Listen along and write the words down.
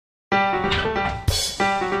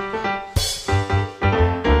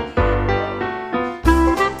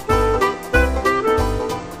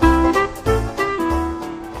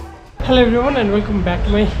Hello everyone and welcome back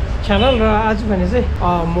to my channel. र आज भने चाहिँ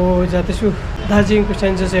म जाँदैछु दार्जिलिङको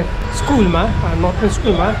सेन्ट जोसेफ स्कुलमा, नर्थन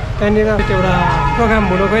स्कुलमा। त्यहाँनिर एउटा प्रोग्राम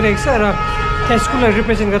हुन गइरहेको छ र त्यहाँ स्कुललाई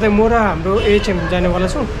रिप्रेजेन्ट गर्दै म र हाम्रो एचएम जानेवाला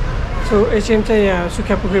छौँ। सो एचएम चाहिँ यहाँ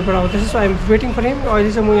सुखिया पोखरीबाट आउँदैछ। So I'm waiting for him.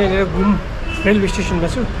 अहिले चाहिँ म यहाँनिर घुम रेलवे स्टेसनमा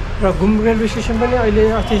छु र घुम रेलवे स्टेसन पनि अहिले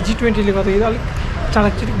अस्ति G20ले गर्दाखेरि अलिक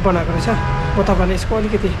चाडकचिटिक बनाएको रहेछ। म तपाईँलाई यसको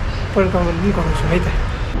अलिकति परिक्रमा पनि गराउँछु है त।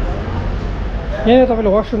 यहाँ तपाईँले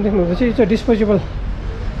वासरुम देख्नुहुँदैछ, यो चाहिँ डिस्पोजेबल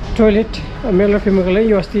टोइलेट मेल र फिमेलको लागि।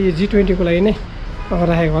 यो अस्ति G20 को लागि नै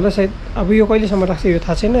राखेको होला सायद। अब यो कहिलेसम्म राख्छ यो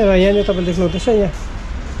थाहा छैन। र यहाँनिर तपाईँले देख्नुहुँदैछ यहाँ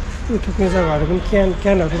यो थुक्ने जग्गाहरू पनि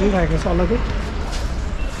क्यानहरू पनि राखेको छ अलग्गै।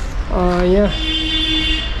 यहाँ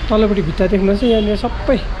तल्लोपट्टि भित्ता देख्नुहुन्छ, यहाँनिर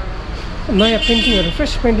सबै नयाँ पेन्टिङहरू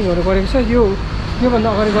फ्रेस पेन्टिङहरू गरेको छ। योभन्दा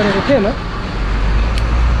अगाडि गरेको थिएन,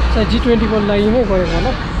 सायद G20 को लागि नै गरेको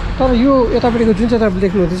होला। तर यो यतापट्टिको जुन चाहिँ तपाईँले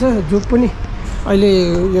देख्नुहुँदैछ जो पनि अहिले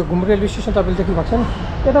यो घुम रेलवे स्टेसन तपाईँले देख्नु भएको छ नि,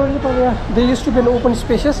 यतापट्टि चाहिँ पहिला यहाँ they use to be open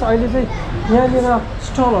spaces. अहिले चाहिँ यहाँनिर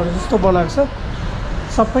स्टलहरू जस्तो बनाएको छ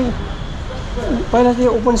सबै। पहिला चाहिँ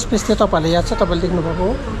ओपन स्पेस थियो, तपाईँहरूले याद छ, तपाईँले देख्नुभएको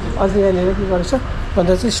हो। अझ यहाँनिर के गरेको छ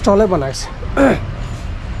भन्दा चाहिँ स्टलै बनाएको छ।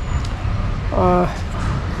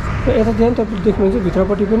 यतातिर पनि तपाईँले देख्नुहुन्छ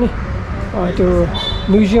भित्रपट्टि पनि त्यो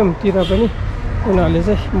म्युजियमतिर पनि उनीहरूले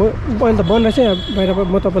चाहिँ अहिले त बन्द रहेछ। यहाँ बाहिर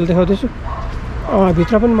म तपाईँलाई देखाउँदैछु।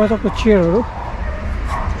 भित्र पनि मजाको चेयरहरू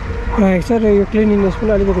राखेको छ र यो क्लिनिनेस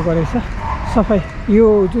पनि अलिकति गरेको छ, सफाइ। यो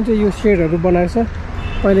जुन चाहिँ यो सेडहरू बनाएको छ,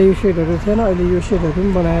 पहिला यो सेडहरू थिएन, अहिले यो सेडहरू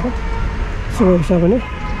पनि बनाएर सुरु छ भने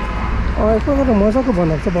एक प्रकार मजाको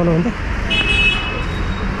बनाएको छ। बनाउँदा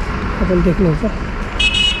तपाईँले देख्नुहुन्छ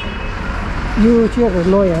यो चेयरहरू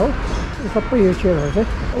नयाँ हो, सबै यो चेयरहरू चाहिँ।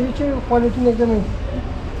 यो चाहिँ क्वालिटी नै एकदमै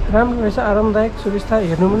राम्रो रहेछ, आरामदायक, सुविस्ता,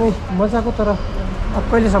 हेर्नु पनि मजाको। तर अब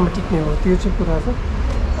कहिलेसम्म टिक्ने हो त्यो चाहिँ कुरा छ।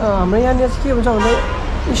 हाम्रो यहाँनिर चाहिँ के हुन्छ भन्दा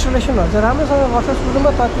इन्स्टलेसनहरू चाहिँ राम्रोसँग गर्छ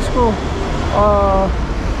सुरुमा, तर त्यसको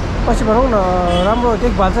पछि भनौँ न राम्रो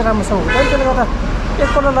देखभाल चाहिँ राम्रोसँग हुन्छ। त्यसले गर्दा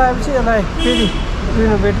एकपल्ट लगाएपछि यसलाई फेरि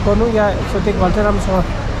रिनोभेट गर्नु या यसो देखभाल चाहिँ राम्रोसँग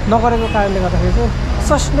नगरेको कारणले गर्दाखेरि चाहिँ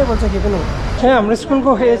सस्टेनेबल चाहिँ के पनि हुन्छ। यहाँ हाम्रो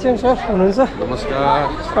स्कुलको एचएम सर हुनुहुन्छ, नमस्कार।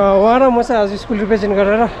 उहाँ र म चाहिँ आज स्कुल रिप्रेजेन्ट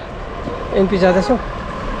गरेर एनपी जाँदैछौँ।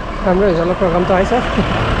 राम्रो हुन्छ होला प्रोग्राम त है सर?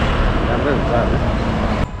 राम्रै हुन्छ।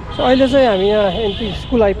 सो अहिले चाहिँ हामी यहाँ एनपी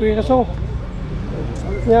स्कुल आइपुगेका छौँ।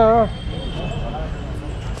 यहाँ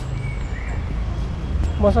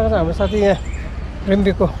मसँग चाहिँ हाम्रो साथी यहाँ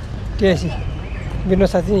रेम्बीको टिआइसी विनोद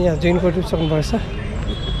साथी यहाँ जोइन गरिसक्नुभएको छ।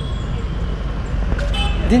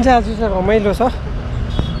 दिन चाहिँ आज चाहिँ रमाइलो छ,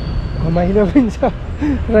 रमाइलो पनि छ।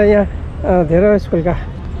 र यहाँ धेरै स्कुलका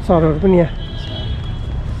सरहरू पनि यहाँ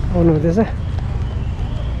आउनुहुँदैछ।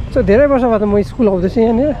 सो धेरै वर्ष बाद म स्कुल आउँदैछु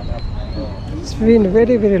यहाँनिर। It's been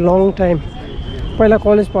very very long time. पहिला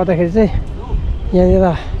कलेज पढ्दाखेरि चाहिँ यहाँनिर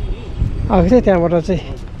आएको थिएँ, त्यहाँबाट चाहिँ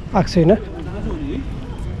आएको छैन।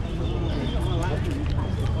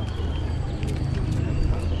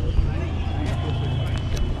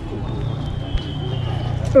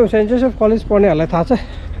 सेन्ट जोसेफ कलेज पढ्नेहरूलाई थाहा छ,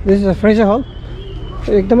 दिस इज अ फ्रेजर हल।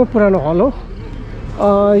 एकदमै पुरानो हल हो।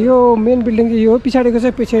 यो मेन बिल्डिङ चाहिँ यो पछाडिको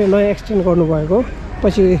चाहिँ पछि नयाँ एक्सटेन्ड गर्नुभएको हो।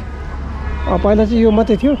 पछि पहिला चाहिँ यो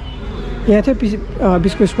मात्रै थियो, यहाँ थियो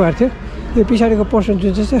 20 स्क्वायर थियो। यो पछाडिको पोर्सन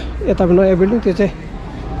जुन चाहिँ छ यता नयाँ बिल्डिङ त्यो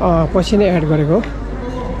चाहिँ पछि नै एड गरेको हो।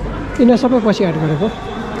 यिनीहरू सबै पछि एड गरेको।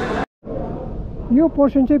 यो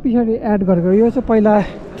पोर्सन चाहिँ पछाडि एड गरेको, यो चाहिँ पहिला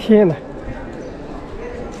थिएन।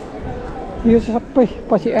 यो चाहिँ सबै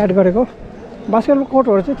पछि एड गरेको। बास्केटबल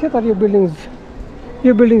कोर्टहरू चाहिँ थियो, तर यो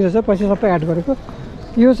बिल्डिङ्सहरू चाहिँ पछि सबै एड गरेको।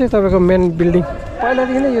 यो चाहिँ तपाईँको मेन बिल्डिङ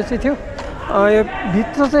पहिलादेखि नै यो चाहिँ थियो। यो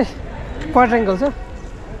भित्र चाहिँ क्वाड्रेङ्गल छ,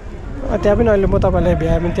 त्यहाँ पनि अहिले म तपाईँलाई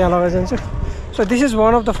भ्याए भने त्यहाँ लगाएर जान्छु। So this is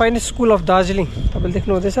one of the finest school of Darjeeling, तपाईँले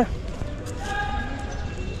देख्नुहुँदैछ।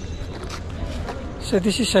 So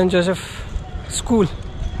this is saint Joseph school.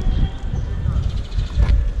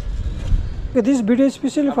 This video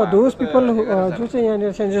specially for those people जो चाहिँ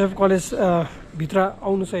यहाँनिर सेन्ट जोसेफ कलेज भित्र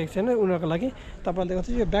आउनु सकेको छैन उनीहरूको लागि। तपाईँले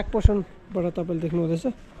देख्नुहुन्छ यो ब्याक पोर्सनबाट तपाईँले देख्नुहुँदैछ।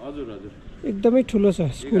 हजुर हजुर, एकदमै ठुलो छ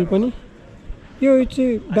स्कुल पनि। यो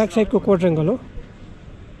चाहिँ ब्याक साइडको क्वाड्रेङ्गल हो।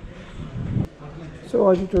 सो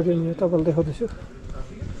अडिटोरियम यो तपाईँलाई देखाउँदैछु।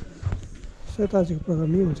 सायद आजको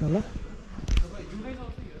प्रोग्राम यही हुन्छ होला।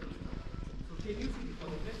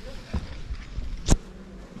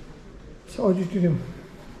 सो अडिटोरियम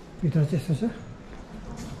भित्र चाहिँ यस्तो छ।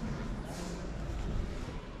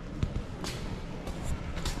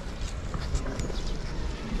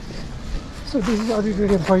 So this is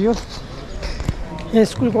auditorium for यो। यहाँ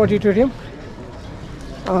स्कुलको अडिटोरियम।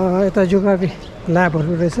 यता जियोग्राफी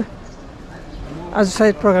ल्याबहरू रहेछ। आज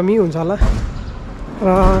सायद प्रोग्राम यही हुन्छ होला।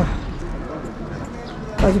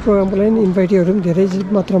 र आज प्रोग्रामको लागि इन्भाइटीहरू पनि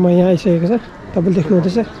धेरै मात्रामा यहाँ आइसकेको छ। तपाईँले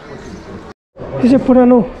देख्नुहुँदैछ यो चाहिँ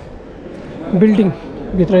पुरानो बिल्डिङ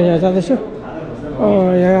भित्र यहाँ जाँदैछु।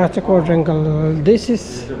 यहाँ चाहिँ क्वाड्रेङ्गल। This is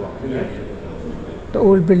the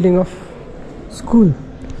old building of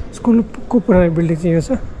स्कुलको पुरानो बिल्डिङ चाहिँ यो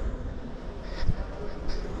छ।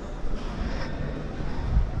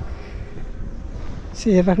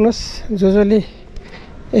 हेरिराख्नुहोस् जसले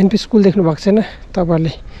एनपी स्कुल देख्नु भएको छैन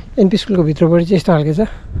तपाईँहरूले एनपी स्कुलको भित्रबाट चाहिँ यस्तो खालको छ।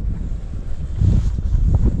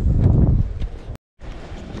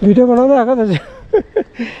 भिडियो बनाउँदै आएको दाजु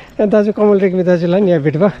दाजु कमल रेग्मी दाजुलाई नि यहाँ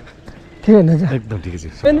भेट भयो ठिक हुनुहुन्छ? एकदम ठिकै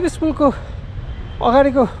छ। एनपी स्कुलको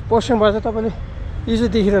अगाडिको पोर्सनबाट चाहिँ तपाईँले यो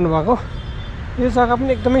चाहिँ देखिरहनु भएको यो जग्गा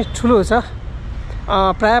पनि एकदमै ठुलो छ।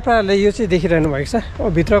 प्रायःले यो चाहिँ देखिरहनु भएको छ।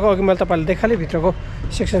 भित्रको अघि मैले तपाईँले देखालेँ भित्रको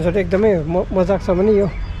सेक्सन्सहरू एकदमै मजाको छ भने यो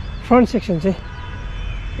फ्रन्ट सेक्सन चाहिँ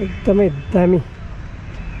एकदमै दामी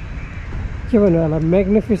के भन्नु होला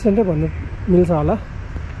म्याग्निफिसेन्टै भन्नु मिल्छ होला।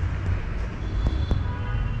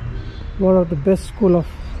 One of the best school of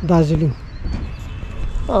Darjeeling.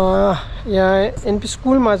 यहाँ एनपी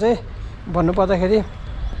स्कुलमा चाहिँ भन्नुपर्दाखेरि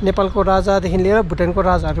नेपालको राजादेखि लिएर भुटानको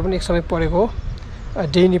राजाहरू पनि एक समय पढेको हो।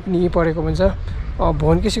 डेनी पनि यहीँ पढेको भन्छ।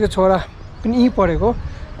 भुवन केसीको छोरा पनि यहीँ पढेको।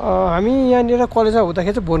 हामी यहाँनिर कलेजमा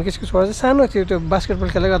हुँदाखेरि चाहिँ भुवन केसीको छोरा चाहिँ सानो थियो। त्यो बास्केटबल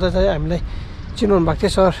खेल्दै गर्दा चाहिँ हामीलाई चिनाउनु भएको थियो।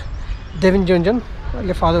 सर देवेन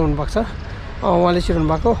जोन्जनले फादर हुनुभएको छ। उहाँले चिनाउनु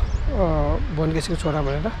भएको भुवन केसीको छोरा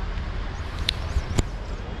भनेर।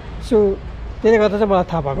 सो त्यसले गर्दा चाहिँ मलाई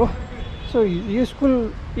थाहा भएको। सो यो स्कुल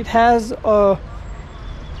इट हेज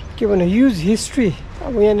के भन्नु ह्युज हिस्ट्री।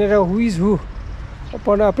 अब यहाँनिर हु इज हु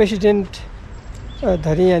पढ्न प्रेसिडेन्ट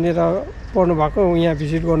धरि यहाँनिर पढ्नु भएको यहाँ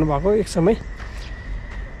भिजिट गर्नुभएको एक समय।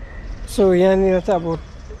 सो यहाँनिर चाहिँ अब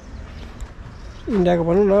इन्डियाको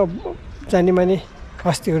भनौँ न जानी माने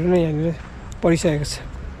हस्तीहरू नै यहाँनिर पढिसकेको छ।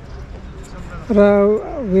 र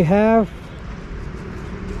वी हेभ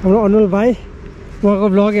हाम्रो अनुल भाइ उहाँको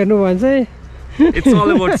ब्लग हेर्नु भयो भने चाहिँ It's all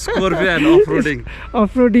about Scorpio and off-roading.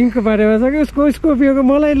 अफरोडिङको बारेमा छ कि उसको स्कोर्पियोको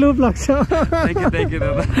मलाई लोभ लाग्छ। Thank you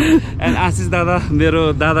दादा। And आशिष दादा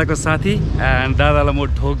मेरो दादाको साथी and दादालाई म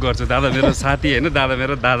ठोक गर्छु। दादा मेरो साथी होइन दादा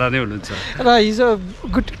मेरो दादा नै हुनुहुन्छ। र हिजो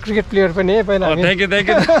गुड क्रिकेट प्लेयर पनि है पहिला। Thank you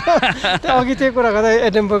त्यो अघि त्यो कुरा गर्दा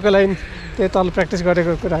एडम्बोको लागि त्यो तल प्र्याक्टिस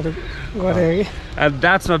गरेको कुराहरू गरेको कि। And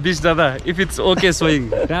that's my beast दादा। If it's okay swing,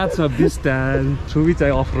 that's my beast and through which I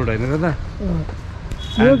off-road होइन दादा।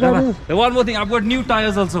 And Dada, one more thing, I've got new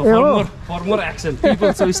tires also for more action.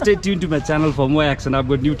 People, so stay tuned to my channel for more action. I've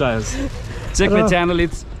got new tires. Check my channel.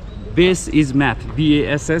 It's Bass is Math.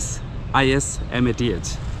 BASSISMATH.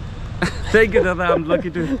 Thank you, Dada. I'm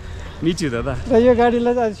lucky to meet you, Dada. र यो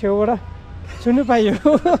गाडीलाई चाहिँ छेउबाट छुनु पाइयो।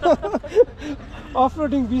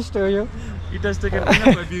 Off-roading Bisht हो यो। It has taken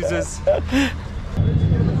enough abuses.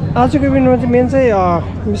 आजको भिडियोमा चाहिँ मेन चाहिँ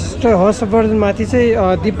मिस्टर हर्षवर्धनमाथि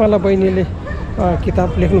चाहिँ दिपमाला बहिनीले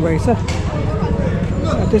किताब लेख्नुभएको छ।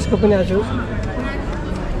 त्यसको पनि आज यो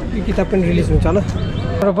किताब पनि रिलिज हुन्छ होला।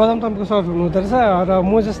 र बदाम तम्को सर हुनुहुँदो रहेछ र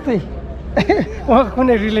म जस्तै उहाँको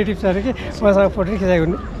कुनै रिलेटिभ छ अरे कि उहाँसँग फोटो खिचाएको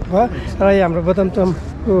भयो। र यो हाम्रो बदाम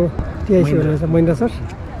तम्को टिआइसी हुनुहुन्छ महेन्द्र सर।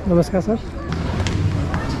 नमस्कार सर।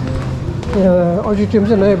 अडिटोरियम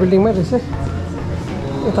चाहिँ नयाँ बिल्डिङमै रहेछ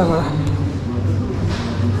यताबाट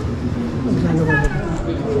जानुपर्छ।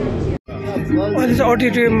 अहिले चाहिँ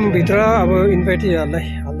अडिटोरियमभित्र अब इन्भाइटीहरूलाई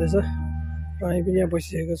हाल्दैछ र हामी पनि यहाँ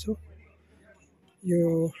बसिसकेको छौँ। यो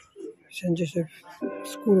सेन्ट जोसेफ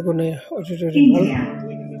स्कुलको नयाँ अडिटोरियम हल।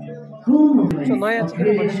 नयाँ चाहिँ किन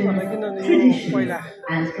भन्छु होला किनभने यो पहिला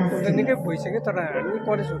एउटा निकै भइसक्यो तर हामी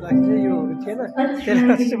कलेज हुँदाखेरि चाहिँ योहरू थिएन। त्यसले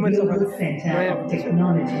गर्दा चाहिँ मैले नयाँ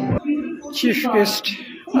चिफ गेस्ट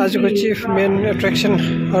आजको chief main attraction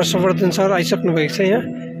Harshvardhan sir आइसक्नु भएको छ यहाँ।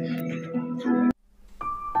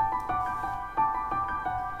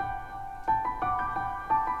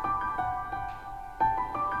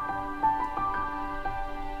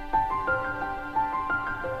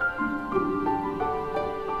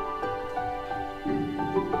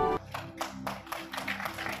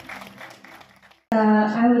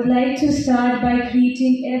 I would like to start by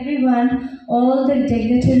greeting everyone, all the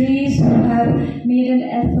dignitaries who have made an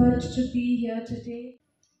effort to be here today.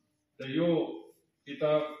 यो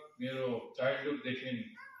किताब मेरो चाइल्डहुडदेखि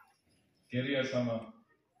करियरसम्म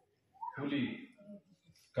फुली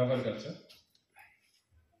कभर गर्छ।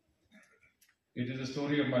 It is a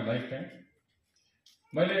story of my life time.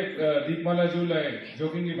 मैले दिपमालाज्यूलाई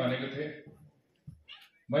जोकिङली भनेको थिएँ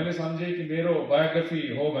मैले सम्झेँ कि मेरो बायोग्राफी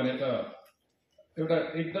हो भने त एउटा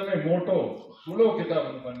एकदमै मोटो ठुलो किताब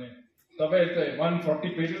हुनुपर्ने। तपाईँ त 140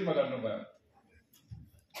 पेजेसमा गर्नुभयो।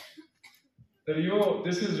 तर यो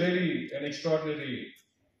this is really an एक्सट्राअर्डिनरी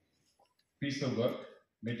piece of work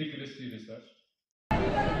meticulously researched.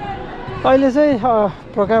 अहिले चाहिँ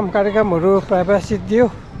प्रोग्राम कार्यक्रमहरू प्रायः सिद्धियो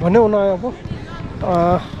भनौँ न अब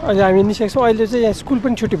अहिले हामी निस्केको छौँ अहिले चाहिँ यहाँ स्कुल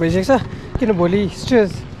पनि छुट्टी भइसकेको छ किन भोलि स्टेज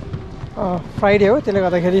फ्राइडे हो त्यसले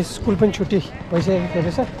गर्दाखेरि स्कुल पनि छुट्टी भइसकेको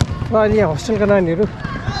रहेछ र अहिले यहाँ होस्टेलका नानीहरू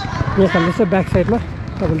यहाँ खाँदैछ ब्याक साइडमा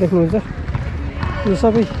तपाईँले देख्नुहुन्छ यो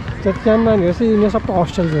सबै जतिजना नानीहरू चाहिँ यिनीहरू सबै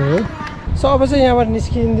होस्टेल्सहरू हो सो अब चाहिँ यहाँबाट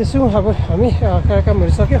निस्किँदैछौँ अब हामी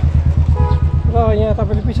कार्यक्रमहरू सक्यो र यहाँ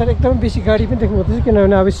तपाईँले पछाडि एकदमै बेसी गाडी पनि देख्नु हुँदैछ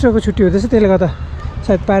किनभने अब स्टोरको छुट्टी हुँदैछ त्यसले गर्दा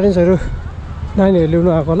सायद प्यारेन्ट्सहरू नानीहरू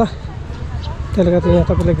ल्याउनु आएको होला त्यसले गर्दा यहाँ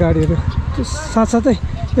तपाईँले गाडीहरू साथसाथै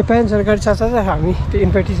त्यो प्यारेन्ट्सहरू गाडी साथसाथै हामी त्यो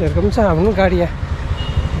इन्भाइटिजहरूको पनि छ हाम्रो गाडी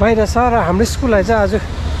यहाँ बाहिर छ र हाम्रो स्कुललाई चाहिँ आज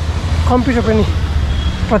कम्प्युटर पनि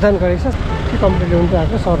प्रदान गरेको छ त्यो कम्प्युटर ल्याउनु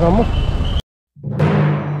आएको सर र म